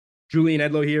Julian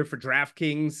Edlow here for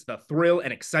DraftKings. The thrill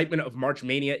and excitement of March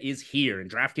Mania is here,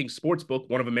 and DraftKings Sportsbook,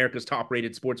 one of America's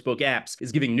top-rated sportsbook apps,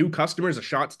 is giving new customers a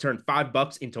shot to turn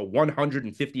 $5 into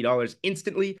 $150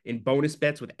 instantly in bonus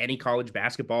bets with any college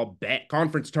basketball bet.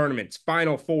 Conference tournaments,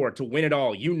 Final Four, to win it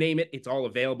all, you name it, it's all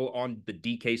available on the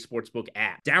DK Sportsbook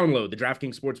app. Download the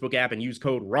DraftKings Sportsbook app and use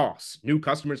code ROSS. New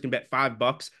customers can bet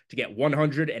 $5 to get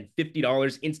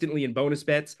 $150 instantly in bonus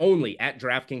bets only at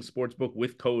DraftKings Sportsbook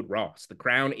with code ROSS. The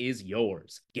crown is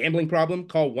yours. Gambling problem?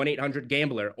 Call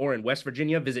 1-800-GAMBLER, or in West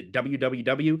Virginia, visit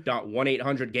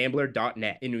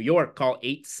www.1800gambler.net. In New York, call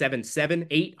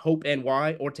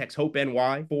 877-8-HOPE-NY or text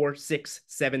HOPE-NY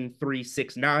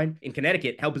 467-369. In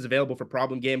Connecticut, help is available for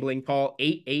problem gambling. Call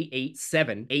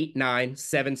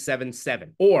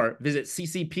 888-789-777 or visit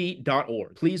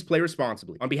ccp.org. Please play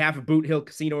responsibly. On behalf of Boot Hill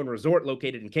Casino and Resort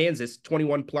located in Kansas,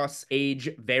 21 plus, age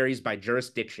varies by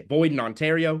jurisdiction. Void in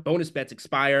Ontario. Bonus bets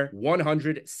expire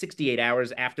 168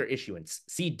 hours after issuance.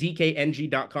 See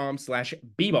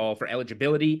dkng.com/bball for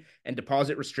eligibility and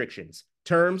deposit restrictions,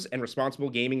 terms, and responsible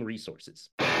gaming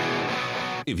resources.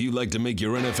 If you'd like to make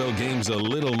your NFL games a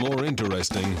little more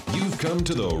interesting, you've come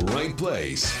to the right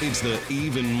place. It's the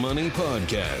Even Money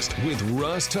Podcast with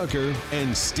Ross Tucker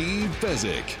and Steve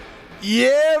Fezzik.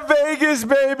 Yeah, Vegas,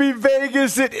 baby,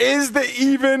 Vegas. It is the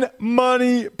Even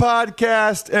Money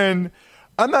Podcast. And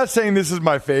I'm not saying this is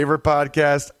my favorite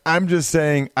podcast. I'm just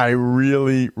saying I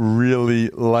really, really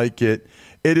like it.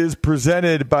 It is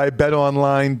presented by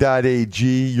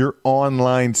betonline.ag, your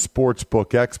online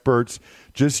sportsbook experts.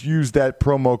 Just use that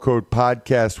promo code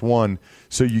podcast1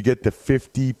 so you get the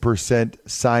 50%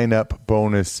 sign-up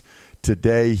bonus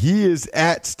today. He is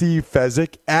at Steve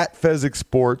Fezzik, at Fezzik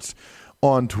Sports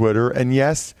on Twitter. And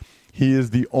yes, he is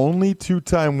the only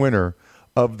two-time winner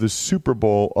of the Super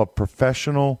Bowl of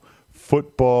professional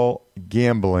football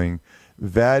gambling.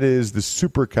 That is the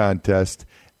Super Contest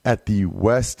at the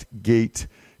Westgate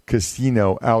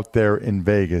Casino out there in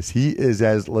Vegas. He is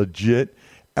as legit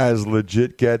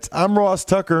gets. I'm Ross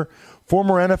Tucker,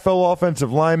 former NFL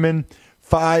offensive lineman,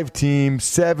 5 teams,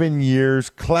 7 years,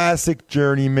 classic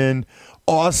journeyman,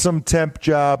 awesome temp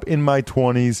job in my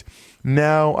 20s.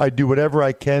 Now I do whatever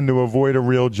I can to avoid a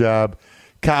real job.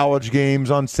 College games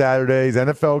on Saturdays,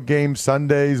 NFL games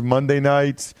Sundays, Monday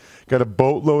nights. Got a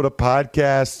boatload of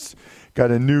podcasts. Got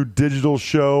a new digital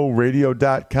show,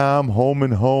 radio.com, home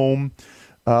and home.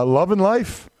 Loving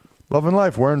life.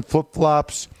 Wearing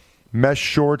flip-flops, mesh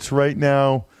shorts right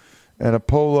now, and a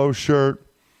polo shirt.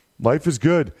 Life is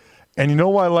good. And you know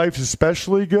why life's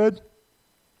especially good?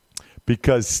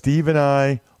 Because Steve and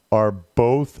I are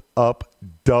both up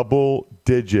double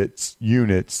digits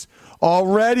units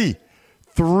already.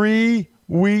 3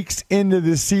 weeks into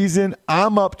the season,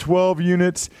 I'm up 12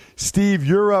 units. Steve,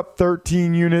 you're up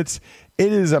 13 units.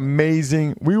 It is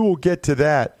amazing. We will get to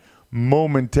that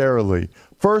momentarily.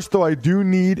 First, though, I do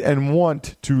need and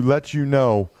want to let you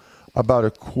know about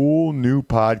a cool new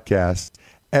podcast.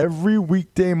 Every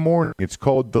weekday morning, it's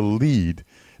called The Lead.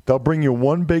 They'll bring you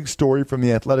one big story from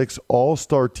the Athletics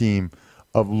all-star team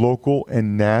of local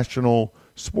and national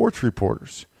sports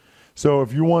reporters. So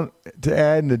if you want to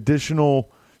add an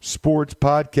additional sports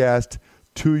podcast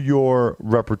to your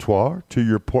repertoire, to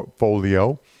your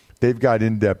portfolio, they've got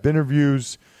in-depth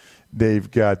interviews.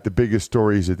 They've got the biggest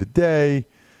stories of the day.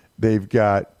 They've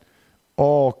got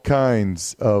all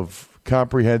kinds of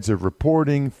comprehensive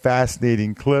reporting,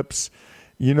 fascinating clips.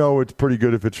 You know it's pretty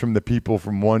good if it's from the people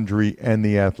from Wondery and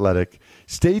The Athletic.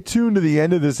 Stay tuned to the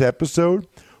end of this episode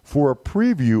for a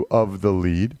preview of The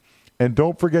Lead. And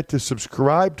don't forget to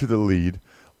subscribe to The Lead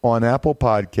on Apple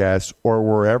Podcasts or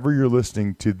wherever you're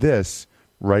listening to this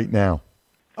right now.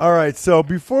 All right, so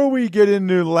before we get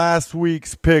into last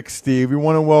week's pick, Steve, we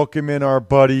want to welcome in our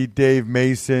buddy Dave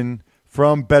Mason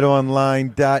from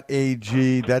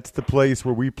betonline.ag. That's the place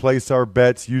where we place our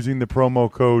bets using the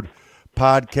promo code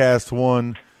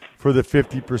podcast1 for the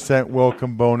 50%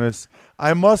 welcome bonus.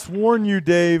 I must warn you,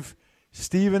 Dave,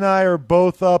 Steve and I are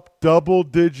both up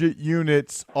double-digit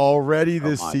units already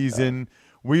this season. God.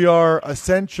 We are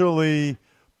essentially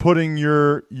putting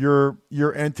your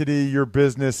entity, your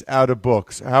business out of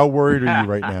books. How worried are you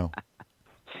right now?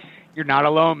 You're not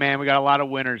alone, man. We got a lot of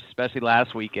winners, especially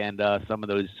last weekend. Some of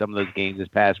those games this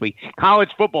past week. College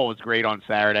football was great on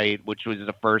Saturday, which was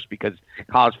the first because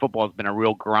college football has been a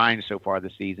real grind so far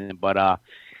this season. But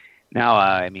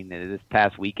now, this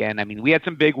past weekend, we had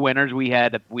some big winners. We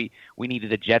needed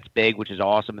the Jets big, which is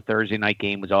awesome. The Thursday night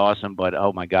game was awesome, but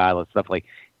oh my God, stuff like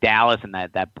Dallas and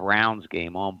that Browns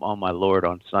game. Oh my Lord,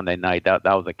 on Sunday night, that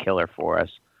was a killer for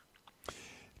us.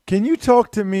 Can you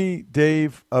talk to me,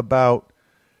 Dave, about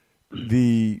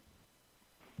the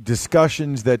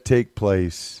discussions that take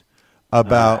place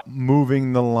about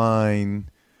moving the line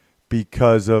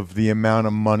because of the amount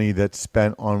of money that's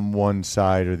spent on one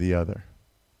side or the other?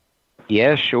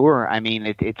 Yeah, sure. I mean,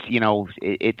 it's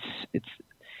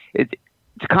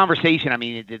a conversation. I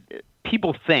mean,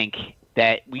 people think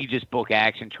that we just book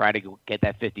action, try to get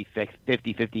that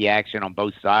 50-50 action on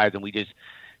both sides, and we just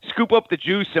scoop up the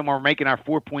juice and we're making our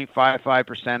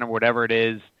 4.55% or whatever it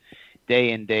is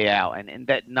day in, day out. And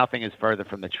that nothing is further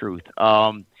from the truth.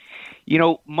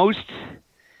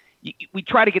 We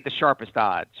try to get the sharpest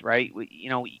odds, right?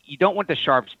 You don't want the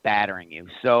sharps battering you.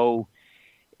 So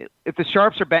if the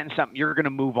sharps are betting something, you're going to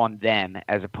move on them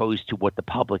as opposed to what the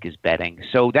public is betting.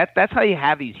 So that's how you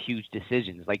have these huge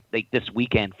decisions. Like this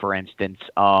weekend, for instance,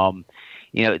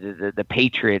 the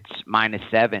Patriots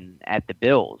 -7 at the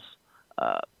Bills.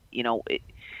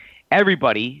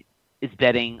 Everybody is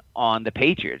betting on the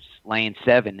Patriots laying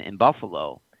 7 in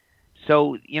Buffalo.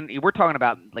 So we're talking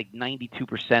about like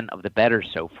 92% of the bettors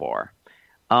so far.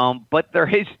 But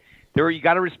you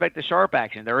got to respect the sharp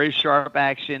action. There is sharp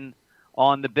action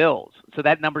on the Bills, so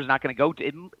that number is not going to go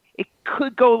to. It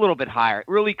could go a little bit higher. It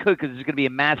really could, because it's going to be a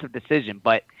massive decision.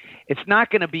 But it's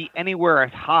not going to be anywhere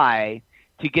as high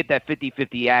to get that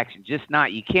 50-50 action. Just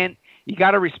not. You can't. You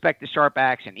got to respect the sharp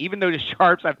action. Even though the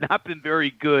sharps have not been very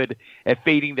good at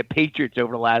fading the Patriots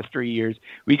over the last 3 years,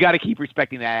 we got to keep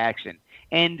respecting that action.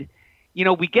 And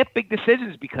we get big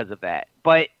decisions because of that.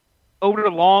 But over the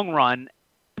long run,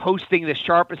 posting the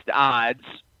sharpest odds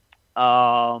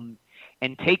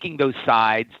and taking those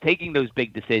sides, taking those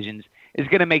big decisions, is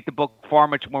going to make the book far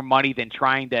much more money than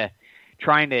trying to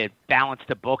balance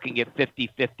the book and get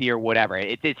 50-50 or whatever.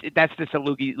 That's just a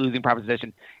losing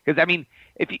proposition. Because, I mean,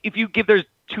 if you give there's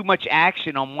too much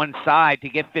action on one side to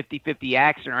get 50-50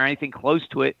 action or anything close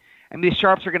to it, I mean, the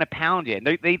sharps are going to pound you. And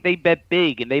they bet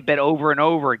big, and they bet over and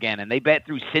over again, and they bet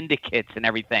through syndicates and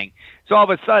everything. So all of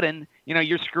a sudden,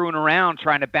 you're screwing around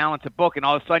trying to balance a book, and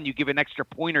all of a sudden you give an extra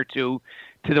point or two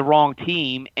to the wrong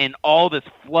team, and all this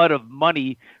flood of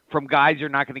money from guys you're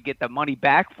not going to get the money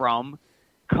back from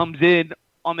comes in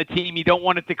on the team you don't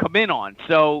want it to come in on.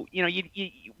 So,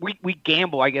 we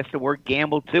gamble. I guess the word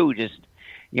gamble too, just,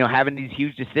 having these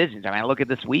huge decisions. I mean, I look at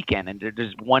this weekend and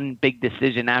there's one big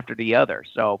decision after the other.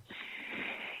 So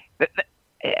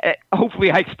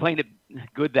hopefully I explained it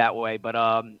good that way. But,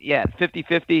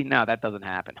 50-50, no, that doesn't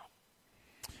happen.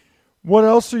 What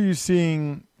else are you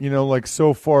seeing, like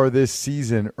so far this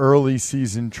season, early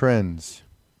season trends?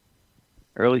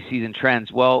 Early season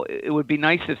trends. Well, it would be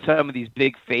nice if some of these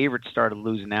big favorites started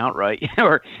losing outright,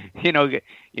 or the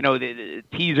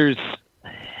teasers.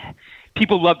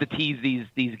 People love to tease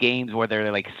these games where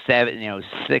they're like 6,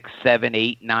 7,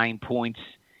 8, 9 points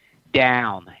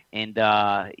down, and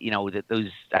those.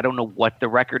 I don't know what the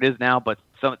record is now, but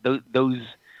some those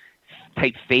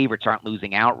type favorites aren't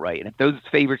losing outright, and if those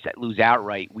favorites that lose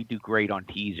outright, we do great on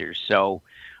teasers. So,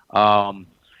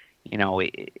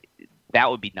 that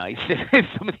would be nice if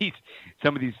some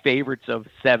of these favorites of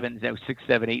 7, 6,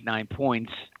 7, 8, 9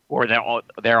 points, or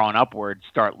they're on upwards,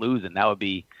 start losing. That would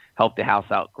help the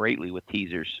house out greatly with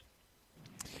teasers.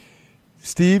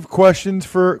 Steve, questions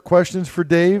for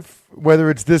Dave, whether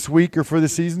it's this week or for the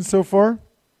season so far?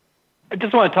 I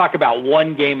just want to talk about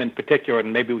one game in particular,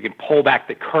 and maybe we can pull back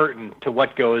the curtain to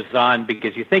what goes on,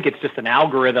 because you think it's just an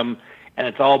algorithm and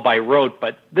it's all by rote,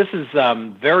 but this is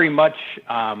very much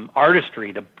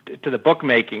artistry to the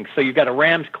bookmaking. So you've got a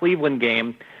Rams-Cleveland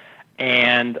game,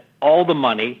 and all the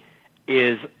money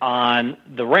is on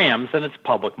the Rams, and it's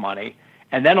public money.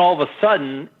 And then all of a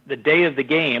sudden, the day of the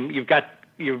game, you've got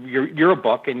you're a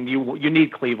book, and you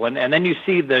need Cleveland, and then you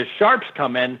see the sharps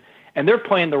come in, and they're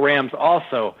playing the Rams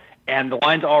also, and the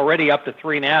line's already up to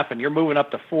 3.5, and you're moving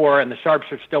up to 4, and the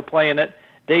sharps are still playing it.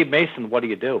 Dave Mason, what do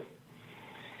you do?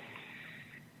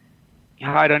 You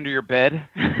hide under your bed.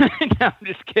 No, I'm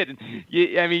just kidding.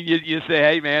 You say,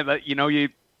 hey man, you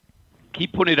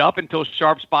keep putting it up until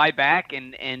sharps buy back,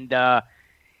 and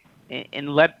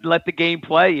let the game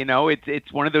play.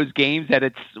 It's one of those games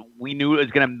that we knew it was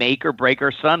going to make or break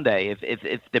our Sunday.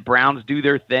 If the Browns do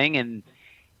their thing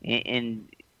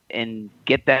and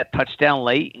get that touchdown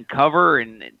late and cover,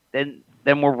 and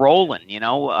then we're rolling.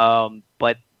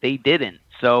 But they didn't.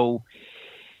 So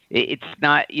it's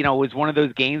not, it was one of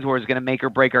those games where it's going to make or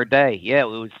break our day. Yeah,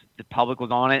 the public was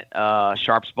on it.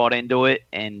 Sharps bought into it,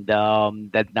 and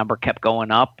that number kept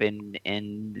going up. And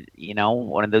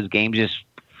one of those games, just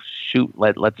shoot,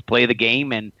 let's play the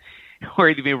game, and we're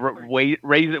either be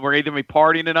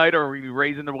partying tonight or we're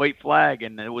raising the white flag,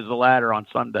 and it was the latter on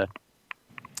Sunday.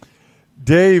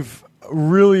 Dave,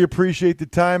 Really appreciate the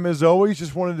time as always.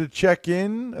 Just wanted to check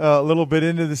in a little bit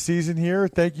into the season here.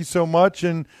 Thank you so much,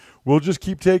 and we'll just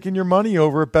keep taking your money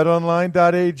over at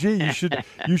betonline.ag.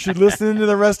 You should listen to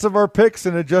the rest of our picks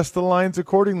and adjust the lines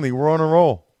accordingly. We're on a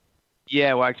roll.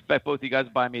 Yeah, well, I expect both of you guys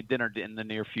to buy me dinner in the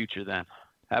near future then.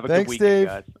 Have a Thanks, good weekend, Dave.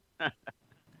 guys.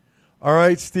 All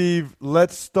right, Steve,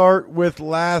 let's start with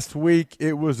last week.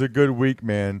 It was a good week,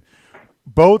 man.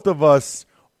 Both of us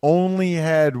only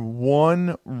had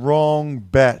one wrong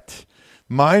bet.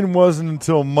 Mine wasn't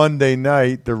until Monday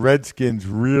night. The Redskins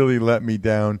really let me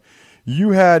down.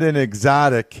 You had an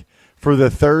exotic for the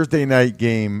Thursday night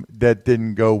game that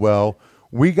didn't go well.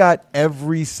 We got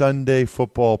every Sunday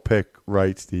football pick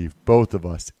right, Steve. Both of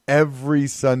us. Every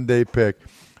Sunday pick.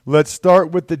 Let's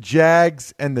start with the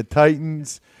Jags and the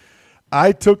Titans.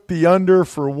 I took the under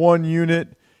for 1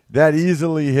 unit. That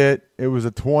easily hit. It was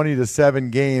a 20-7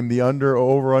 game. The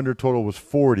over-under total was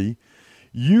 40.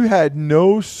 You had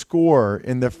no score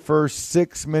in the first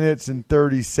 6 minutes and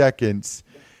 30 seconds.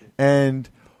 And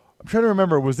I'm trying to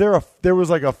remember, there was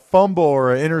like a fumble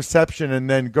or an interception, and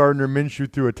then Gardner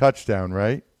Minshew threw a touchdown,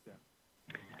 right?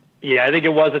 Yeah, I think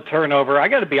it was a turnover. I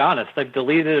got to be honest, I've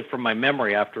deleted it from my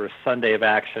memory after a Sunday of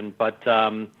action. But,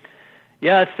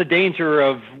 yeah, it's the danger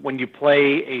of when you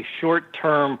play a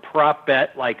short-term prop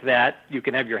bet like that, you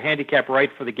can have your handicap right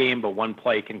for the game, but one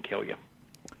play can kill you.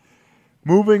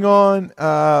 Moving on,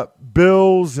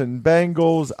 Bills and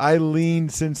Bengals. I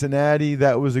leaned Cincinnati.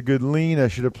 That was a good lean. I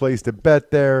should have placed a bet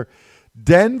there.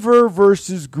 Denver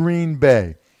versus Green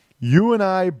Bay. You and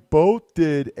I both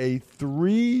did a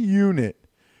 3-unit,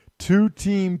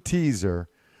 2-team teaser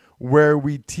where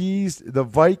we teased the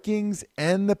Vikings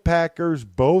and the Packers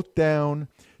both down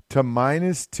to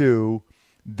 -2.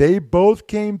 They both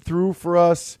came through for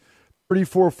us.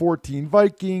 34-14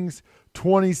 Vikings,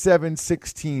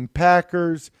 27-16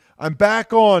 Packers. I'm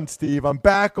back on, Steve. I'm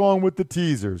back on with the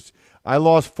teasers. I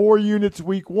lost 4 units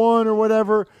week 1 or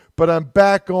whatever, but I'm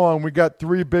back on. We got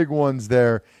 3 big ones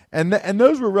there. And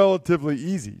those were relatively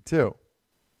easy, too.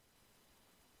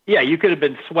 Yeah, you could have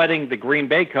been sweating the Green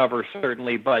Bay cover,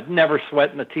 certainly, but never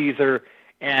sweating the teaser.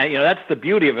 And, that's the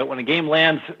beauty of it. When a game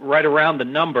lands right around the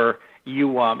number,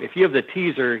 if you have the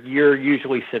teaser, you're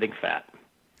usually sitting fat.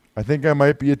 I think I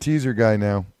might be a teaser guy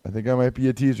now.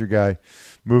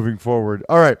 Moving forward.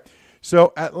 All right,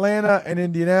 so Atlanta and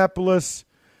Indianapolis.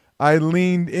 I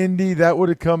leaned Indy. That would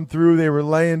have come through. They were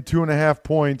laying 2.5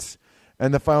 points,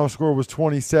 and the final score was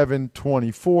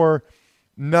 27-24.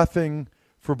 Nothing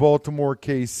for Baltimore,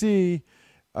 KC.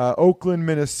 Oakland,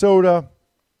 Minnesota,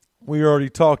 we already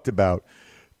talked about.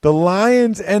 The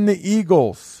Lions and the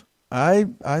Eagles. I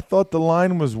thought the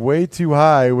line was way too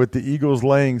high with the Eagles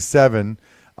laying 7.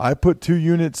 I put 2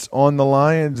 units on the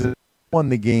Lions and won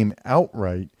the game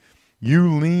outright. You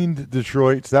leaned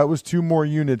Detroit, so that was 2 more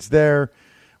units there.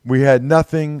 We had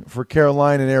nothing for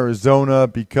Carolina and Arizona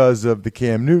because of the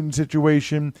Cam Newton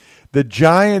situation. The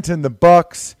Giants and the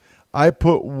Bucks, I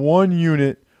put 1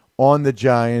 unit on the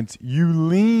Giants. You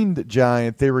leaned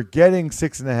Giants. They were getting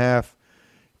 6.5.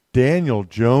 Daniel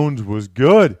Jones was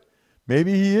good.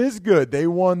 Maybe he is good. They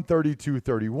won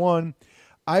 32-31.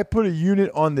 I put a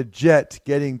unit on the Jets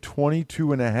getting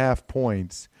 22.5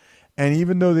 points. And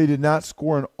even though they did not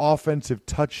score an offensive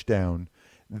touchdown,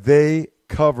 they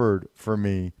covered for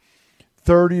me.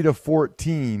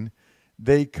 30-14,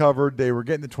 they covered. They were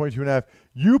getting the 22.5.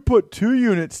 You put 2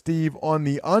 units, Steve, on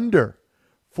the under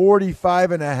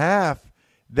 45.5.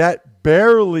 That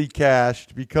barely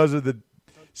cashed because of the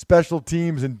special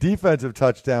teams and defensive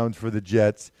touchdowns for the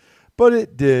Jets, but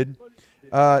it did.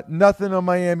 Nothing on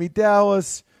Miami,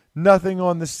 Dallas. Nothing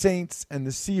on the Saints and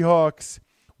the Seahawks.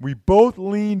 We both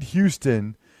leaned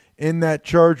Houston in that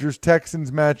Chargers-Texans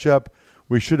matchup.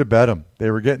 We should have bet them. They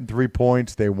were getting 3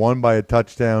 points. They won by a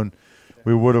touchdown.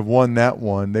 We would have won that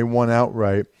one. They won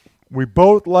outright. We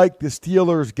both liked the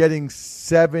Steelers getting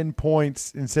 7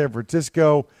 points in San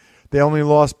Francisco. They only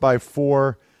lost by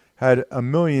 4. Had a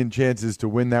million chances to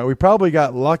win that. We probably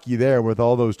got lucky there with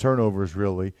all those turnovers,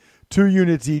 really. 2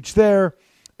 units each there.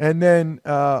 And then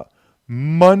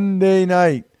Monday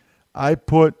night, I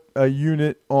put a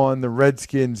unit on the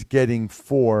Redskins getting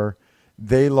 4.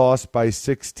 They lost by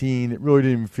 16. It really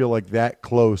didn't even feel like that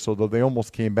close, although they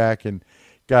almost came back and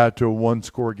got to a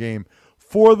 1-score game.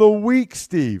 For the week,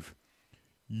 Steve,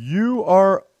 you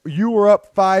were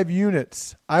up 5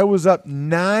 units. I was up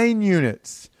 9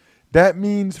 units. That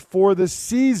means for the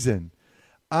season,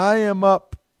 I am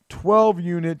up 12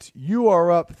 units. You are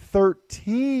up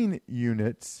 13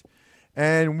 units.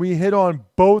 And we hit on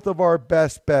both of our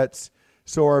best bets.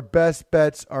 So our best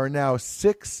bets are now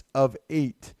 6 of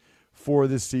 8 for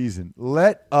the season.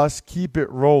 Let us keep it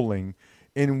rolling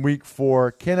in week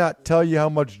 4. Cannot tell you how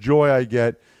much joy I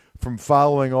get from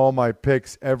following all my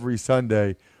picks every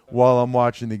Sunday while I'm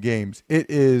watching the games. It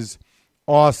is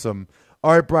awesome.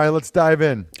 All right, Brian, let's dive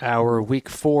in. Our Week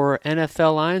 4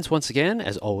 NFL lines, once again,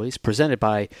 as always, presented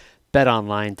by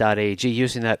betonline.ag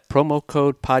using that promo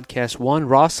code podcast1.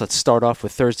 Ross, let's start off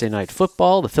with Thursday Night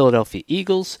Football. The Philadelphia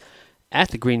Eagles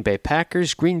at the Green Bay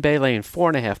Packers. Green Bay laying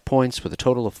 4.5 points with a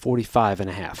total of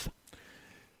 45.5.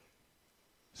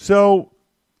 So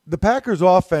the Packers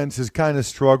offense has kind of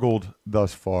struggled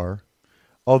thus far,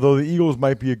 although the Eagles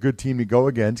might be a good team to go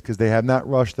against because they have not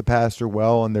rushed the passer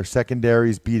well and their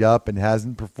secondary's beat up and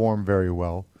hasn't performed very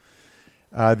well.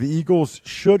 The Eagles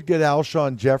should get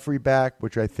Alshon Jeffrey back,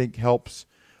 which I think helps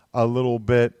a little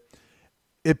bit.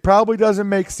 It probably doesn't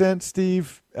make sense,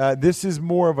 Steve. This is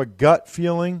more of a gut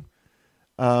feeling.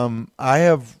 I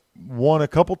have won a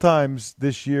couple times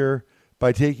this year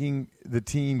by taking the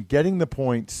team, getting the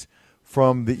points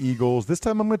from the Eagles. This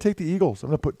time I'm going to take the Eagles. I'm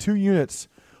going to put 2 units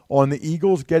on the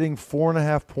Eagles getting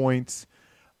 4.5 points.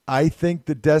 I think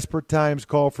the desperate times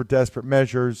call for desperate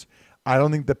measures. I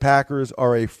don't think the Packers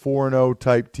are a 4-0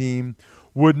 type team.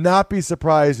 Would not be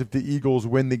surprised if the Eagles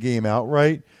win the game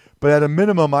outright. But at a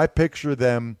minimum, I picture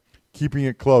them keeping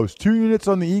it close. 2 units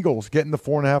on the Eagles getting the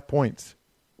 4.5 points.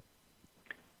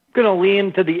 I'm going to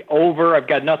lean to the over. I've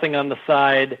got nothing on the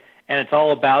side. And it's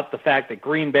all about the fact that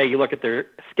Green Bay, you look at their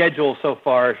schedule so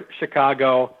far,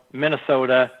 Chicago,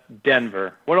 Minnesota,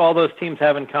 Denver. What do all those teams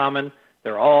have in common?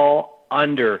 They're all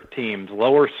under teams,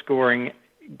 lower scoring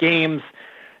games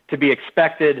to be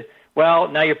expected. Well,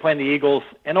 now you're playing the Eagles,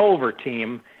 an over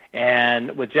team.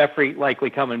 And with Jeffrey likely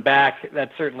coming back,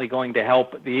 that's certainly going to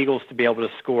help the Eagles to be able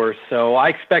to score. So I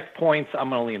expect points. I'm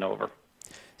going to lean over.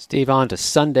 Steve, on to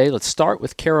Sunday. Let's start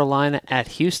with Carolina at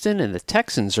Houston, and the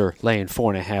Texans are laying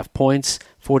 4.5 points,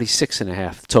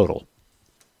 46.5 total.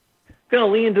 Going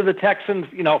to lean to the Texans.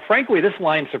 You know, frankly, this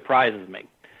line surprises me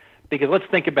because let's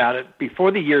think about it. Before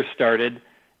the year started,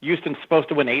 Houston's supposed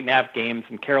to win 8.5 games,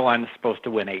 and Carolina's supposed to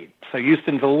win 8. So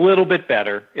Houston's a little bit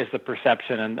better, is the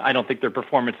perception, and I don't think their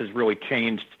performance has really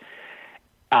changed.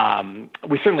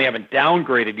 We certainly haven't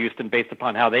downgraded Houston based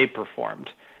upon how they performed.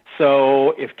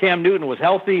 So if Cam Newton was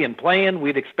healthy and playing,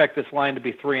 we'd expect this line to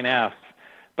be 3.5.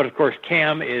 But, of course,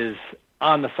 Cam is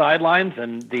on the sidelines,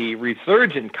 and the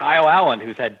resurgent Kyle Allen,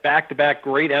 who's had back-to-back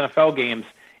great NFL games,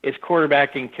 is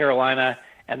quarterbacking Carolina,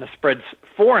 and the spread's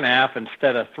 4.5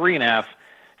 instead of 3.5.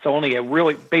 So only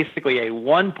basically a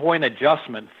 1-point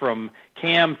adjustment from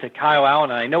Cam to Kyle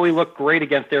Allen. And I know he looked great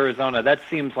against Arizona. That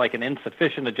seems like an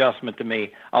insufficient adjustment to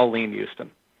me. I'll lean Houston.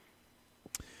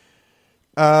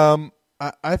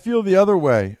 I feel the other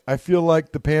way. I feel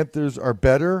like the Panthers are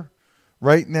better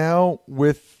right now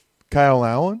with Kyle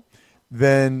Allen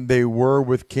than they were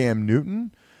with Cam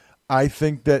Newton. I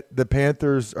think that the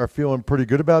Panthers are feeling pretty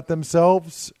good about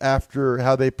themselves after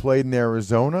how they played in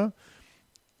Arizona.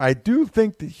 I do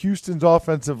think that Houston's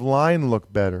offensive line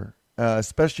looked better,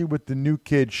 especially with the new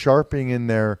kid Sharping in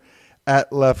there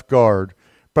at left guard.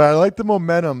 But I like the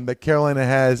momentum that Carolina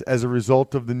has as a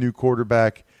result of the new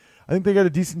quarterback. I think they got a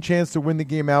decent chance to win the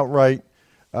game outright,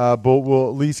 but we'll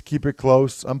at least keep it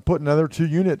close. I'm putting another 2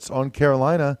 units on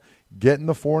Carolina, getting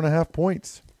the 4.5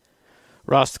 points.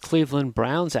 Ross, the Cleveland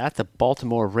Browns at the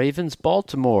Baltimore Ravens.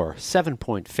 Baltimore,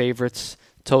 7-point favorites.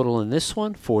 Total in this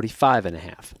one,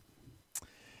 45.5.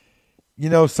 You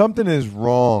know, something is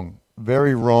wrong,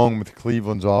 very wrong with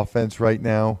Cleveland's offense right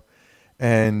now.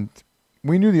 And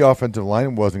we knew the offensive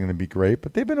line wasn't going to be great,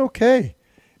 but they've been okay.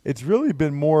 It's really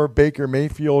been more Baker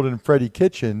Mayfield and Freddie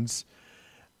Kitchens.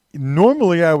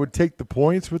 Normally, I would take the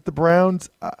points with the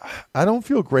Browns. I don't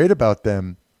feel great about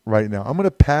them right now. I'm going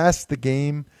to pass the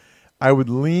game. I would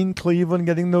lean Cleveland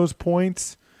getting those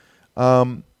points.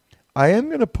 I am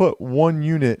going to put 1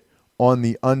 unit on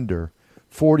the under,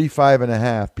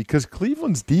 45.5, because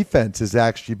Cleveland's defense has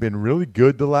actually been really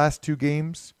good the last 2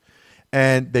 games,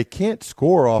 and they can't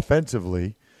score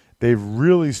offensively. They've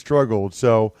really struggled.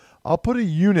 So I'll put a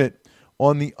unit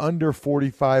on the under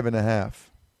 45.5.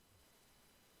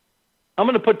 I'm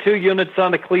going to put 2 units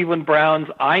on the Cleveland Browns.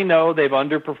 I know they've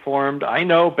underperformed. I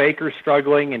know Baker's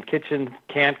struggling and Kitchen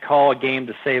can't call a game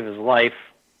to save his life.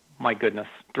 My goodness,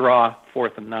 draw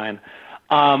 4th and 9.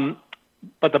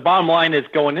 But the bottom line is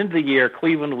going into the year,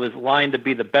 Cleveland was lined to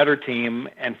be the better team.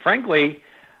 And frankly,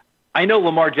 I know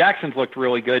Lamar Jackson's looked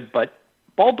really good, but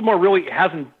Baltimore really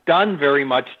hasn't done very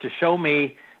much to show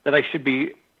me that I should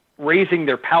be raising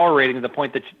their power rating to the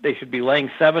point that they should be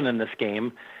laying 7 in this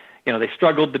game. You know, they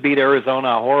struggled to beat Arizona,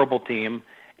 a horrible team,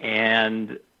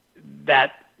 and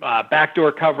that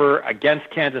backdoor cover against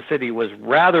Kansas City was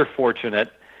rather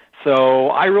fortunate. So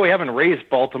I really haven't raised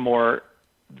Baltimore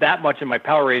that much in my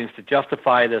power ratings to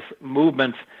justify this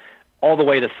movement all the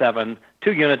way to 7,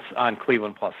 2 units on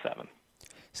Cleveland +7.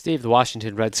 Steve, the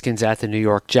Washington Redskins at the New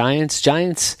York Giants.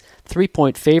 Giants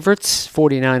 3-point favorites,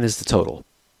 49 is the total.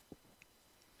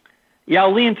 Yeah,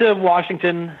 I'll lean to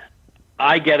Washington.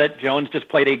 I get it. Jones just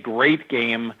played a great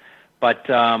game, but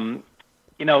Giants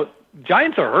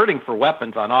are hurting for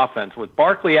weapons on offense with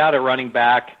Barkley out at running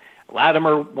back.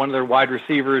 Latimer, one of their wide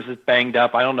receivers, is banged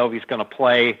up. I don't know if he's going to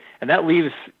play. And that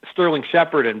leaves Sterling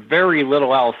Shepard and very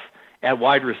little else at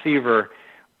wide receiver.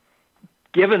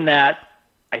 Given that,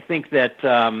 I think that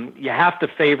you have to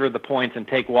favor the points and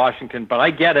take Washington. But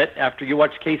I get it. After you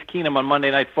watch Case Keenum on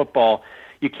Monday Night Football,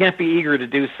 you can't be eager to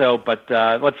do so. But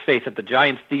let's face it, the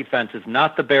Giants' defense is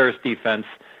not the Bears' defense.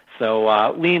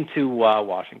 So lean to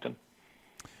Washington.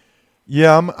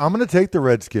 Yeah, I'm going to take the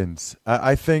Redskins.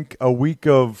 I think a week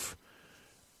of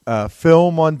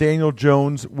film on Daniel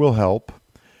Jones will help.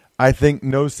 I think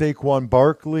no Saquon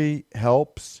Barkley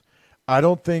helps. I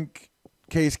don't think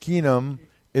Case Keenum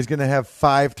is going to have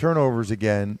 5 turnovers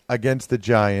again against the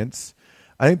Giants.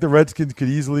 I think the Redskins could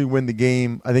easily win the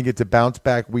game. I think it's a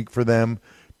bounce-back week for them.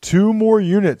 2 more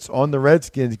units on the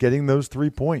Redskins getting those 3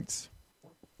 points.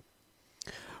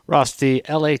 Ross, the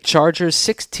LA Chargers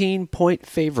 16-point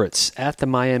favorites at the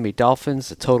Miami Dolphins,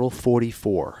 a total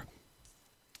 44.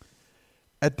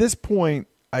 At this point,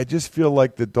 I just feel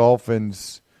like the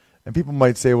Dolphins, and people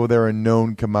might say, well, they're a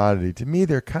known commodity. To me,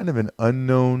 they're kind of an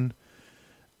unknown.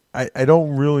 I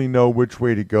don't really know which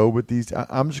way to go with these.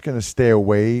 I'm just going to stay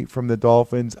away from the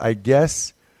Dolphins. I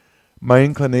guess my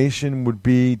inclination would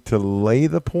be to lay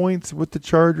the points with the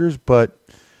Chargers, but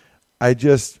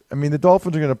the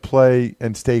Dolphins are going to play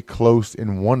and stay close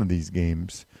in one of these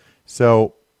games.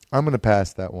 So I'm going to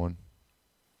pass that one.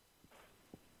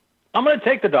 I'm going to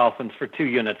take the Dolphins for 2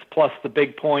 units plus the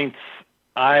big points.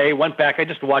 I went back. I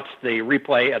just watched the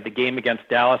replay of the game against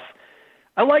Dallas.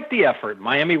 I like the effort.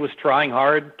 Miami was trying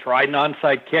hard, tried an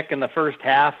onside kick in the first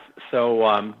half,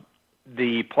 so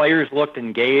the players looked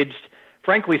engaged.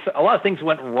 Frankly, a lot of things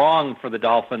went wrong for the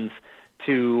Dolphins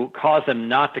to cause them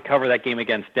not to cover that game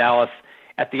against Dallas.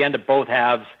 At the end of both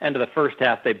halves, end of the first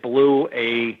half, they blew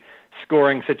a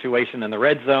scoring situation in the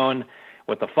red zone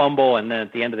with a fumble, and then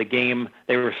at the end of the game,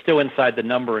 they were still inside the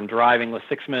number and driving with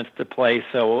 6 minutes to play.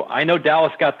 So I know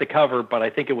Dallas got the cover, but I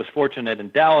think it was fortunate,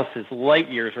 and Dallas is light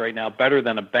years right now, better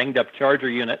than a banged-up Charger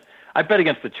unit. I bet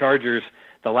against the Chargers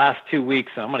the last 2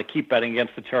 weeks, and I'm going to keep betting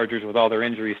against the Chargers with all their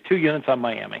injuries. 2 units on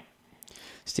Miami.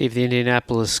 Steve, the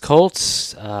Indianapolis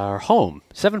Colts are home,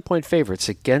 7-point favorites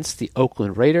against the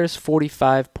Oakland Raiders.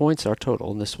 45 points are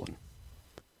total in this one.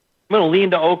 I'm going to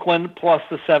lean to Oakland plus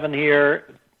the 7 here.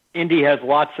 Indy has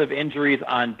lots of injuries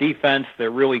on defense. They're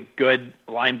really good.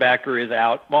 Linebacker is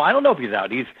out. Well, I don't know if he's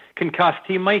out. He's concussed.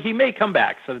 He may come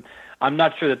back. So I'm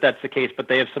not sure that that's the case, but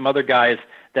they have some other guys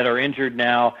that are injured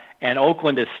now. And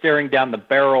Oakland is staring down the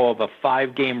barrel of a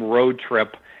 5-game road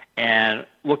trip and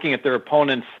looking at their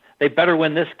opponents. They better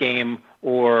win this game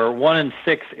or 1-6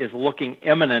 is looking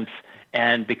imminent.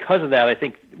 And because of that, I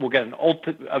think we'll get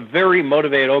a very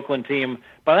motivated Oakland team.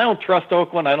 But I don't trust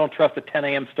Oakland. I don't trust a 10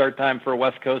 a.m. start time for a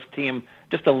West Coast team.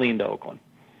 Just a lean to Oakland.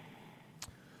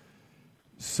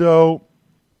 So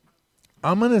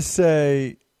I'm going to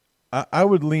say I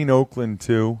would lean Oakland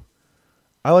too.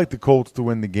 I like the Colts to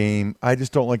win the game. I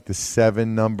just don't like the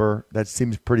 7 number. That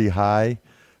seems pretty high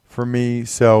for me.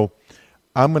 So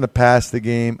I'm going to pass the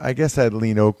game. I guess I'd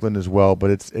lean Oakland as well,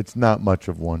 but it's not much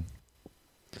of one.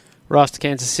 Ross, the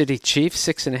Kansas City Chiefs,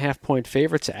 6.5-point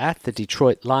favorites at the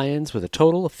Detroit Lions with a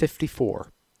total of 54.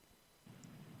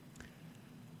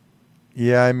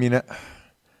 Yeah, I mean,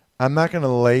 I'm not going to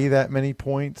lay that many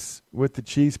points with the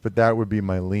Chiefs, but that would be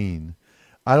my lean.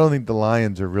 I don't think the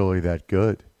Lions are really that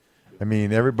good. I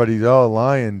mean, everybody's,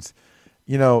 Lions.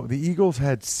 You know, the Eagles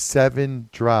had 7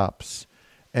 drops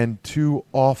and 2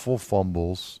 awful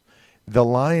fumbles. The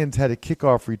Lions had a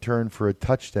kickoff return for a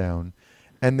touchdown,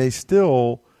 and they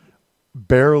still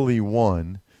barely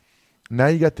won. Now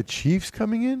you got the Chiefs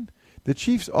coming in. The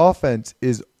Chiefs' offense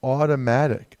is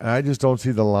automatic. I just don't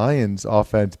see the Lions'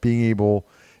 offense being able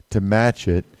to match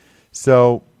it.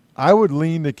 So I would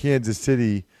lean to Kansas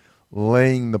City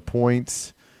laying the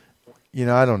points. You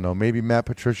know, I don't know. Maybe Matt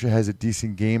Patricia has a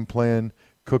decent game plan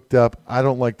cooked up. I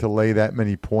don't like to lay that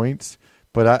many points,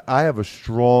 but I have a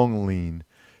strong lean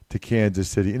to Kansas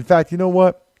City. In fact, you know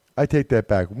what? I take that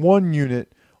back. 1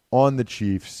 unit on the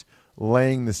Chiefs,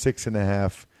 laying the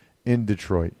 6.5 in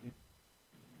Detroit.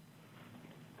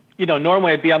 You know,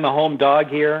 normally I'd be on the home dog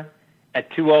here, at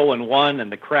 2-0-1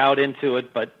 and the crowd into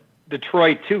it. But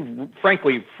Detroit, two,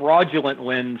 frankly, fraudulent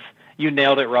wins. You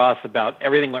nailed it, Ross, about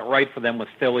everything went right for them with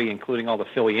Philly, including all the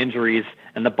Philly injuries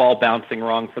and the ball bouncing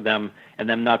wrong for them and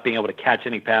them not being able to catch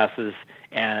any passes.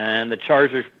 And the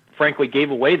Chargers, frankly,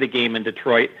 gave away the game in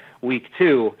Detroit week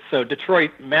 2. So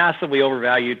Detroit massively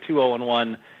overvalued,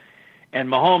 2-0-1. And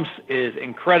Mahomes is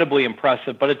incredibly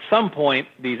impressive. But at some point,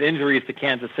 these injuries to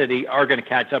Kansas City are going to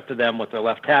catch up to them with their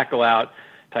left tackle out,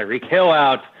 Tyreek Hill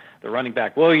out, the running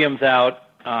back Williams out.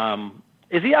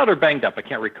 Is he out or banged up? I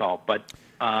can't recall. But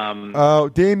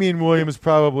Damian Williams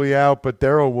probably out, but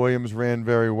Darrell Williams ran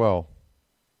very well.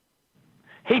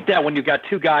 Hate that when you got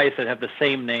two guys that have the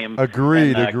same name.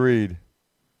 Agreed.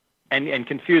 And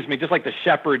confuse me, just like the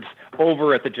Shepherds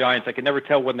over at the Giants. I can never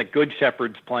tell when the good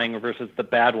Shepherds playing versus the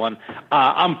bad one.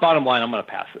 Bottom line, I'm going to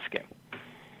pass this game.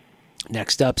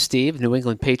 Next up, Steve, New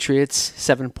England Patriots,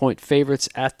 7-point favorites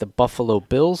at the Buffalo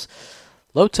Bills.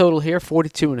 Low total here,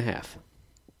 42.5.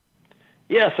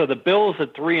 Yeah, so the Bills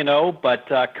at 3-0, but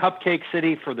Cupcake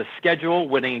City for the schedule,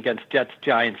 winning against Jets,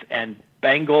 Giants, and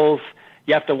Bengals.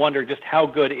 You have to wonder just how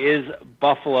good is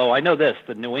Buffalo. I know this,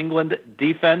 the New England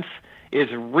defense is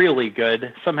really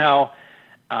good. Somehow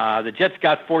the Jets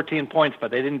got 14 points,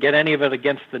 but they didn't get any of it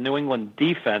against the New England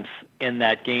defense in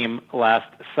that game last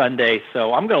Sunday.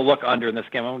 So I'm going to look under in this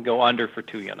game. I'm going to go under for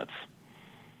 2 units.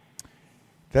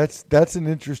 That's an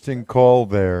interesting call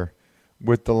there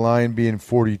with the line being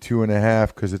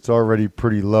 42.5 because it's already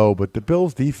pretty low. But the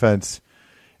Bills' defense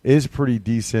is pretty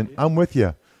decent. I'm with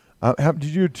you. Did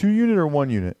you do a 2 unit or 1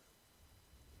 unit?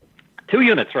 2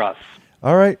 units, Ross.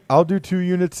 All right, I'll do 2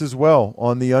 units as well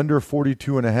on the under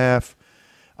 42.5.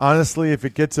 Honestly, if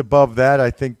it gets above that, I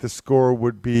think the score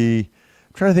would be –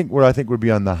 I'm trying to think what I think would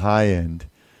be on the high end.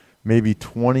 Maybe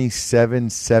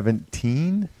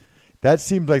 27-17. That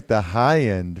seems like the high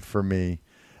end for me.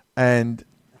 And,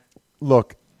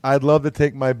 look, I'd love to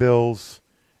take my Bills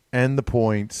and the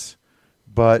points,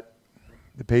 but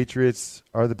the Patriots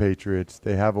are the Patriots.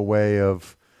 They have a way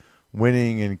of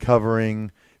winning and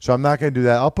covering. So I'm not going to do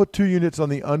that. I'll put 2 units on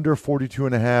the under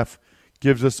 42.5.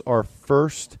 Gives us our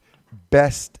first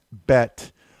best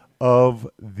bet of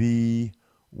the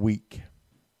week.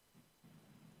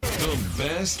 The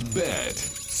best bet.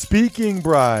 Speaking,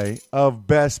 Bri, of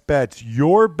best bets,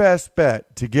 your best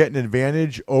bet to get an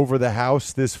advantage over the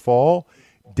house this fall,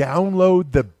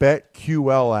 download the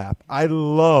BetQL app. I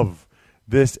love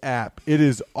this app. It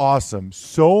is awesome.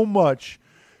 So much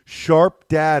sharp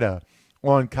data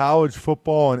on college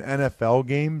football and NFL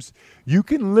games. You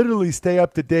can literally stay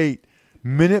up to date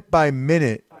minute by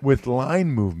minute with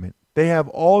line movement. They have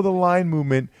all the line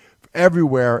movement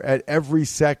everywhere at every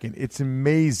second. It's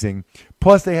amazing.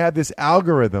 Plus, they have this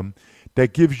algorithm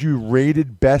that gives you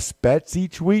rated best bets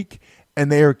each week,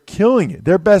 and they are killing it.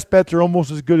 Their best bets are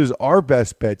almost as good as our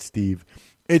best bets, Steve.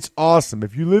 It's awesome.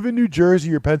 If you live in New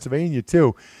Jersey or Pennsylvania,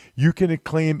 too, you can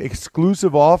claim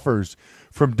exclusive offers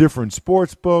from different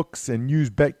sports books and use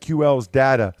BetQL's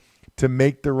data to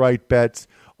make the right bets.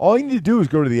 All you need to do is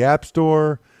go to the App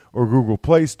Store or Google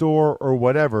Play Store or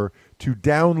whatever to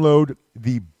download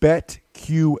the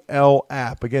BetQL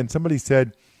app. Again, somebody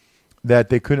said that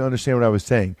they couldn't understand what I was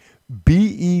saying.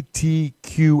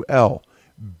 BETQL.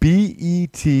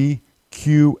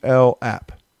 BETQL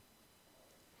app.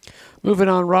 Moving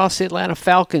on, Ross, Atlanta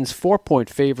Falcons, 4-point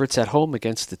favorites at home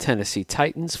against the Tennessee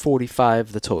Titans,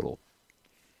 45 the total.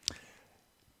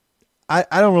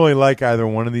 I don't really like either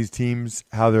one of these teams,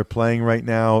 how they're playing right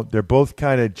now. They're both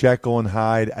kind of Jekyll and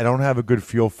Hyde. I don't have a good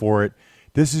feel for it.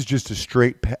 This is just a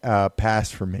straight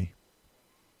pass for me.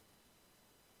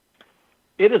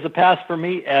 It is a pass for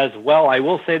me as well. I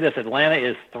will say this, Atlanta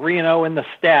is 3-0 in the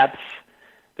stats.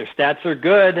 Their stats are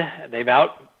good. They've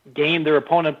outgained their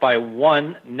opponent by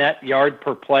 1 net yard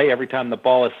per play every time the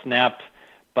ball is snapped.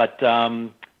 But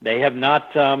they have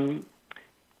not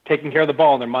taken care of the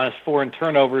ball, and they're -4 in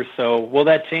turnovers. So will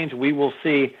that change? We will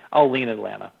see. I'll lean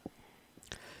Atlanta.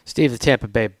 Steve, the Tampa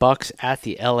Bay Bucks at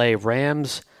the L.A.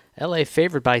 Rams. L.A.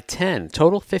 favored by 10,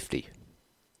 total 50.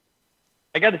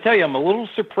 I got to tell you, I'm a little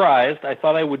surprised. I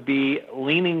thought I would be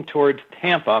leaning towards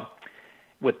Tampa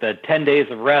with the 10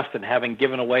 days of rest and having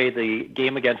given away the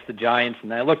game against the Giants.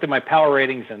 And I looked at my power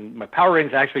ratings, and my power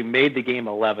ratings actually made the game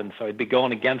 11, so I'd be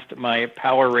going against my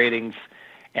power ratings.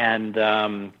 And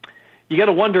you got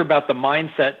to wonder about the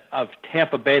mindset of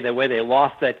Tampa Bay, the way they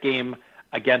lost that game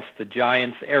against the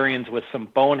Giants. Arians with some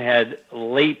bonehead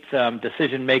late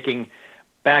decision-making,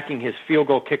 backing his field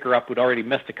goal kicker up who'd already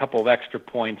missed a couple of extra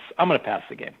points. I'm going to pass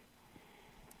the game.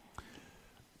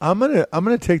 I'm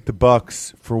gonna take the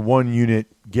Bucks for 1 unit,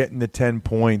 getting the 10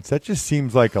 points. That just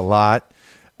seems like a lot.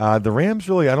 The Rams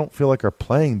really, I don't feel like, are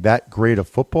playing that great of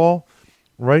football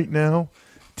right now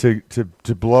to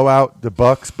blow out the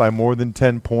Bucs by more than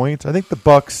 10 points. I think the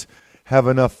Bucs have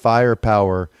enough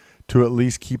firepower to at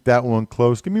least keep that one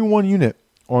close. Give me one unit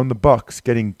on the Bucs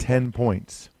getting 10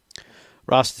 points.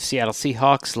 Ross, the Seattle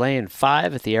Seahawks laying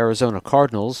 5 at the Arizona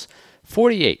Cardinals,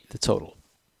 48 the total.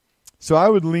 So I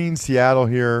would lean Seattle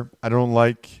here. I don't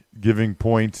like giving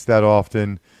points that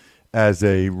often as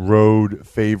a road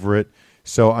favorite,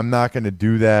 so I'm not going to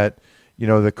do that. You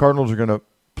know, the Cardinals are going to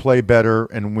play better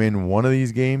and win one of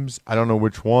these games. I don't know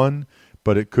which one,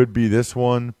 but it could be this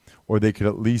one, or they could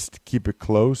at least keep it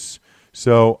close.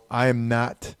 So I am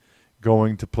not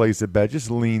going to place a bet. Just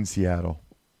lean Seattle.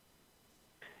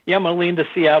 Yeah, I'm going to lean to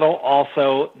Seattle.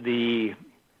 Also, the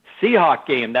Seahawks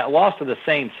game, that loss to the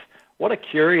Saints, what a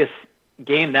curious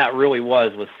game that really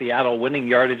was, with Seattle winning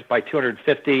yardage by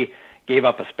 250, gave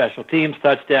up a special teams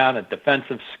touchdown, a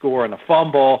defensive score, and a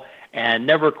fumble, and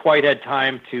never quite had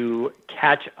time to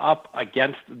catch up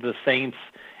against the Saints.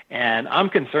 And I'm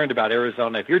concerned about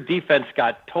Arizona. If your defense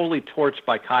got totally torched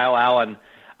by Kyle Allen,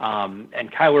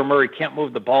 and Kyler Murray can't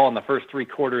move the ball in the first 3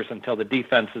 quarters until the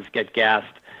defenses get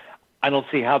gassed, I don't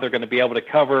see how they're going to be able to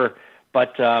cover.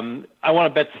 But I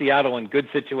want to bet Seattle in good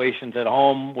situations at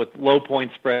home with low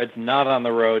point spreads, not on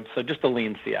the road. So just a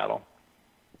lean Seattle.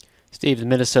 Steve, the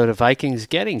Minnesota Vikings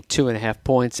getting 2.5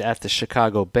 points at the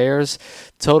Chicago Bears.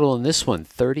 Total in this one,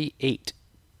 38.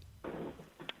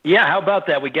 Yeah, how about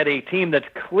that? We get a team that's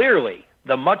clearly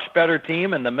the much better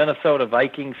team, and the Minnesota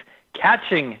Vikings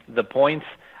catching the points.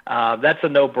 That's a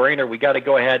no-brainer. We got to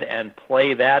go ahead and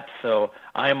play that. So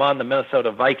I am on the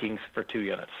Minnesota Vikings for 2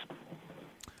 units.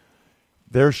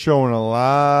 They're showing a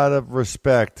lot of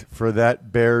respect for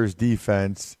that Bears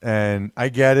defense, and I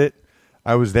get it.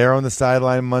 I was there on the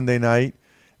sideline Monday night.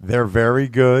 They're very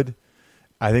good.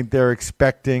 I think they're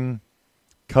expecting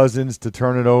Cousins to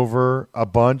turn it over a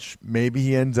bunch. Maybe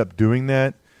he ends up doing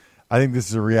that. I think this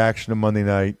is a reaction to Monday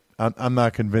night. I'm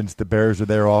not convinced the Bears are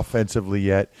there offensively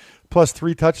yet. Plus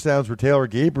 3 touchdowns for Taylor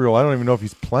Gabriel. I don't even know if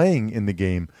he's playing in the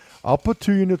game. I'll put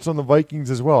 2 units on the Vikings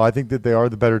as well. I think that they are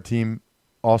the better team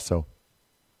also.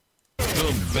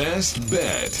 The best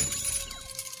bet.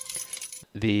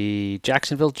 The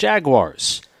Jacksonville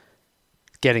Jaguars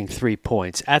getting 3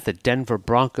 points at the Denver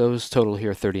Broncos. Total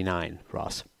here 39,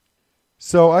 Ross.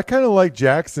 So I kind of like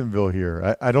Jacksonville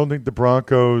here. I don't think the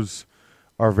Broncos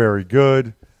are very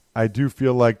good. I do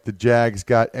feel like the Jags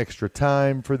got extra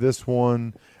time for this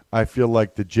one. I feel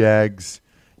like the Jags,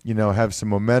 have some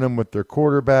momentum with their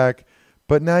quarterback.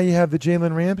 But now you have the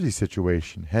Jalen Ramsey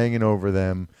situation hanging over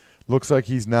them. Looks like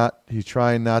he's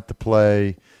trying not to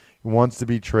play. He wants to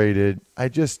be traded. I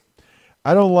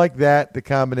don't like that, the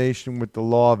combination with the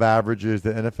law of averages,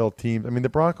 the NFL teams. I mean, the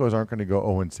Broncos aren't going to go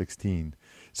 0-16.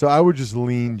 So I would just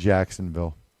lean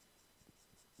Jacksonville.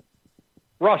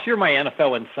 Ross, you're my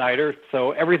NFL insider,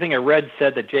 so everything I read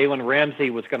said that Jalen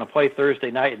Ramsey was going to play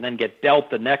Thursday night and then get dealt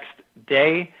the next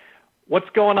day. What's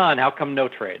going on? How come no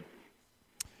trade?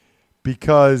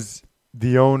 Because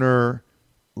the owner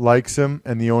likes him,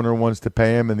 and the owner wants to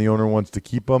pay him, and the owner wants to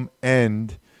keep him,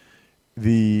 and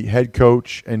the head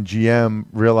coach and GM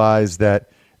realize that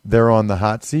they're on the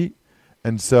hot seat.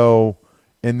 And so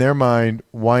in their mind,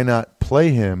 why not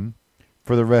play him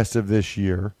for the rest of this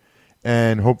year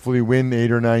and hopefully win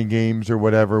 8 or 9 games or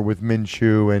whatever with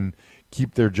Minshew and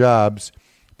keep their jobs?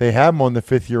 They have him on the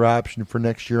 5th-year option for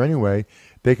next year anyway.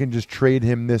 They can just trade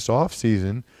him this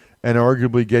offseason and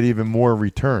arguably get even more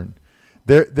return.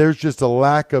 There's just a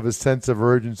lack of a sense of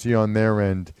urgency on their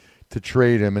end to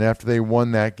trade him. And after they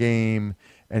won that game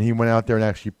and he went out there and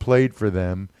actually played for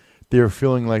them, they're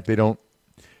feeling like they don't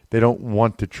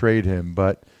want to trade him.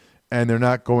 And they're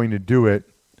not going to do it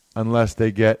unless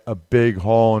they get a big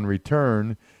haul in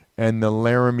return. And the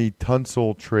Laramie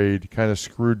Tunsil trade kind of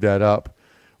screwed that up,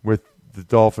 with the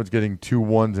Dolphins getting 2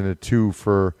 1s and a 2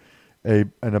 for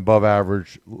an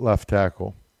above-average left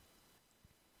tackle.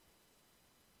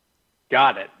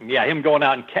 Got it. Yeah, him going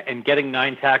out and getting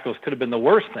 9 tackles could have been the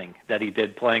worst thing that he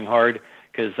did, playing hard,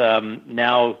 because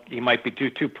now he might be too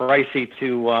pricey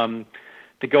to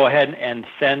go ahead and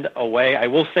send away. I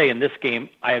will say in this game,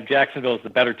 I have Jacksonville as the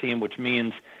better team, which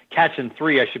means catching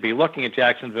 3, I should be looking at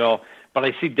Jacksonville, but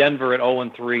I see Denver at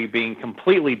 0-3 being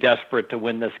completely desperate to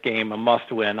win this game, a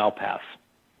must-win. I'll pass.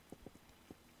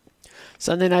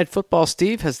 Sunday Night Football,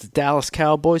 Steve, has the Dallas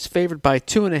Cowboys favored by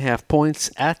 2.5 points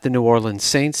at the New Orleans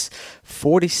Saints,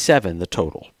 47 the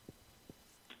total.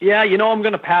 Yeah, I'm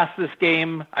going to pass this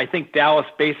game. I think Dallas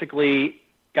basically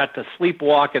got to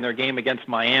sleepwalk in their game against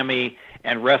Miami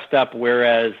and rest up,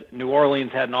 whereas New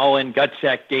Orleans had an all-in gut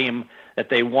check game that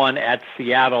they won at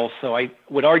Seattle. So I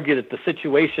would argue that the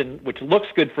situation, which looks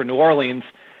good for New Orleans,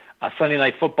 a Sunday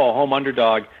Night Football home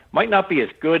underdog, might not be as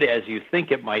good as you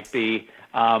think it might be.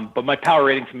 But my power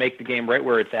ratings make the game right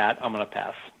where it's at. I'm going to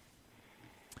pass.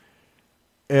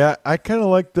 Yeah, I kind of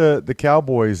like the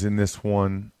Cowboys in this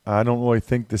one. I don't really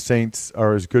think the Saints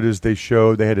are as good as they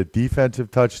showed. They had a defensive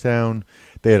touchdown.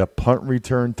 They had a punt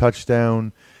return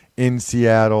touchdown in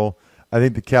Seattle. I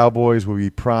think the Cowboys will be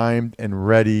primed and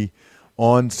ready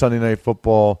on Sunday Night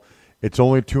Football. It's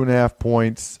only 2.5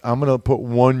 points. I'm going to put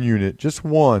one unit, just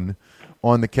one,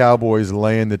 on the Cowboys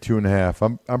laying the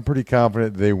 2.5. I'm pretty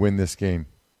confident they win this game.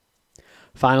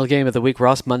 Final game of the week,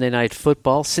 Ross, Monday Night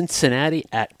Football. Cincinnati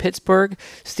at Pittsburgh.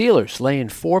 Steelers laying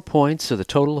 4 points, so the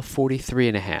total of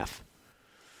 43.5.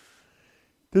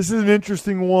 This is an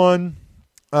interesting one.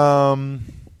 I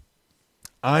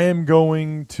am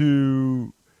going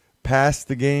to pass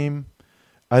the game.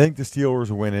 I think the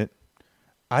Steelers win it.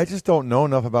 I just don't know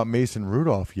enough about Mason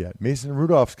Rudolph yet. Mason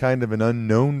Rudolph's kind of an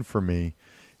unknown for me.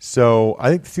 So I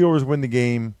think the Steelers win the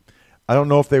game. I don't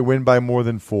know if they win by more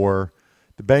than 4.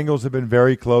 The Bengals have been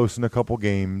very close in a couple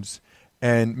games.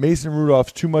 And Mason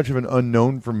Rudolph's too much of an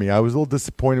unknown for me. I was a little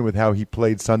disappointed with how he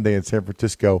played Sunday in San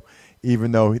Francisco,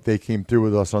 even though they came through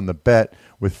with us on the bet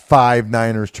with 5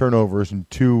 Niners turnovers and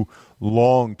 2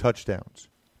 long touchdowns.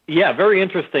 Yeah, very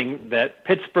interesting that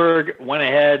Pittsburgh went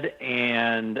ahead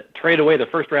and traded away the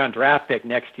first-round draft pick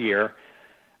next year.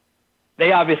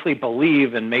 They obviously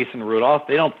believe in Mason Rudolph.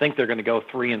 They don't think they're going to go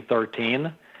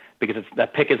 3-13 because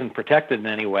that pick isn't protected in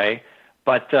any way.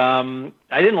 But I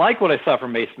didn't like what I saw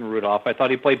from Mason Rudolph. I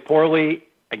thought he played poorly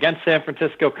against San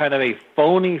Francisco, kind of a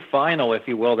phony final, if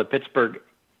you will, that Pittsburgh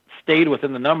stayed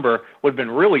within the number. Would have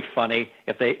been really funny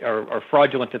if they or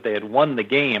fraudulent if they had won the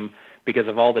game because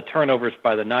of all the turnovers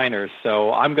by the Niners.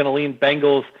 So I'm going to lean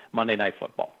Bengals Monday Night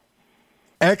Football.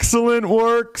 Excellent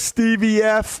work, Stevie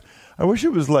F. I wish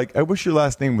your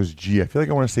last name was G. I feel like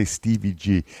I want to say Stevie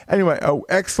G. Anyway,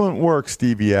 excellent work,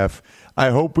 Stevie F. I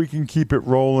hope we can keep it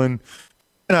rolling.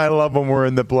 And I love when we're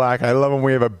in the black. I love when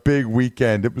we have a big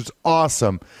weekend. It was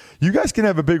awesome. You guys can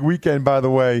have a big weekend, by the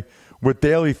way, with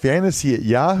Daily Fantasy at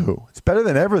Yahoo. It's better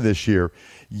than ever this year.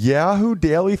 Yahoo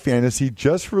Daily Fantasy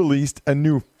just released a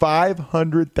new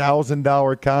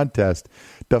 $500,000 contest,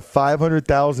 the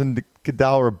 $500,000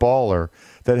 baller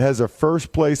that has a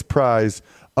first place prize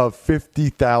of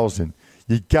 $50,000.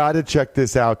 You got to check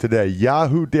this out today.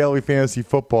 Yahoo Daily Fantasy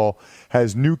Football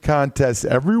has new contests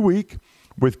every week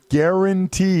with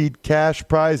guaranteed cash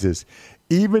prizes.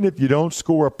 Even if you don't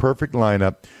score a perfect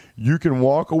lineup, you can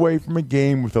walk away from a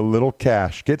game with a little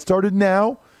cash. Get started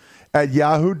now at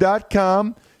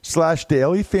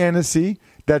yahoo.com/dailyfantasy.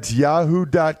 That's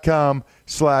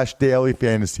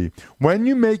yahoo.com/dailyfantasy. When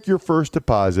you make your first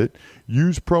deposit,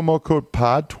 use promo code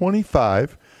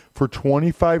POD25 for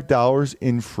 $25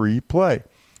 in free play.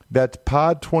 That's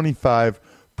POD25,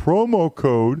 promo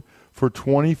code for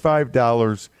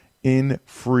 $25 in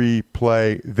free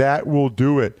play. That will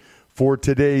do it for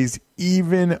today's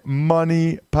Even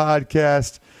Money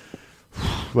podcast.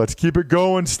 Let's keep it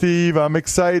going, Steve. I'm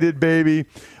excited, baby.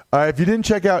 If you didn't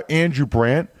check out Andrew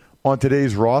Brandt on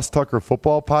today's Ross Tucker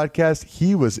Football podcast,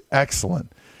 he was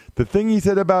excellent. The thing he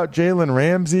said about Jalen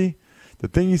Ramsey, the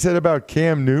thing he said about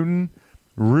Cam Newton,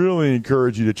 really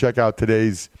encourage you to check out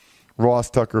today's Ross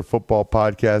Tucker Football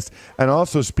podcast. And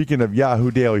also, speaking of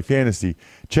Yahoo Daily Fantasy,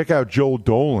 check out Joel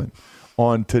Dolan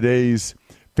on today's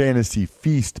Fantasy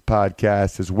Feast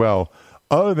podcast as well.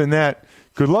 Other than that,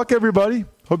 good luck, everybody.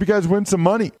 Hope you guys win some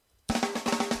money.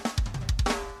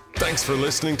 Thanks for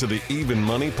listening to the Even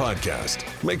Money Podcast.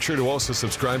 Make sure to also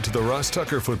subscribe to the Ross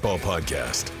Tucker Football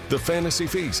Podcast, the Fantasy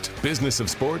Feast, Business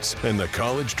of Sports, and the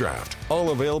College Draft.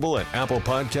 All available at Apple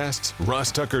Podcasts,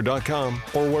 rosstucker.com,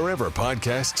 or wherever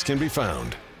podcasts can be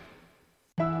found.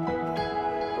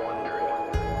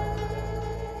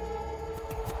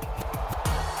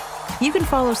 You can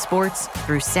follow sports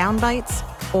through sound bites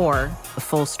or the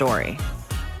full story.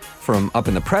 From up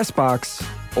in the press box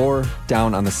or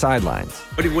down on the sidelines.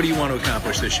 What do you want to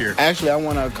accomplish this year? Actually, I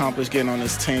want to accomplish getting on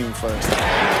this team first.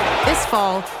 This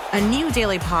fall, a new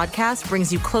daily podcast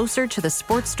brings you closer to the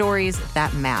sports stories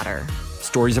that matter.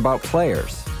 Stories about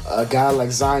players. A guy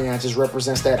like Zion just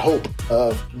represents that hope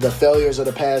of the failures of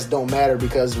the past don't matter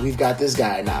because we've got this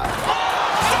guy now.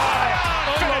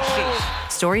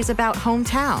 Stories about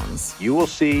hometowns. You will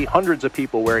see hundreds of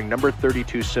people wearing number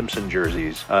 32 Simpson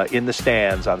jerseys in the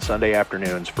stands on Sunday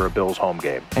afternoons for a Bills home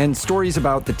game. And stories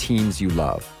about the teams you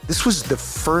love. This was the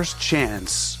first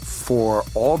chance for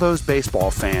all those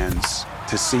baseball fans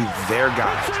to see their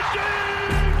guy.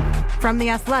 From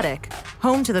The Athletic,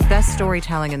 home to the best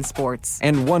storytelling in sports.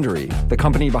 And Wondery, the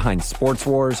company behind Sports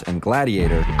Wars and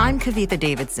Gladiator. I'm Kavitha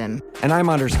Davidson. And I'm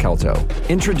Anders Kelto.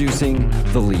 Introducing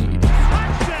The Lead. We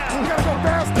gotta go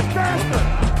faster,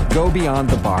 faster! Go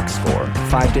beyond the box score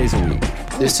 5 days a week.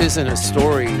 This isn't a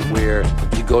story where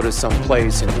you go to some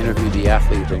place and interview the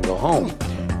athlete and go home.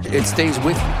 It stays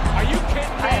with you. Are you kidding me?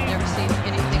 I have never seen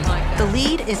anything like that. The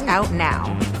Lead is out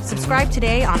now. Subscribe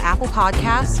today on Apple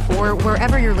Podcasts or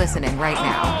wherever you're listening right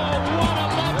now.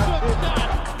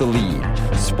 The Lead.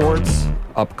 Sports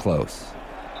up close.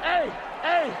 Hey,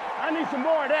 I need some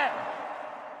more of that.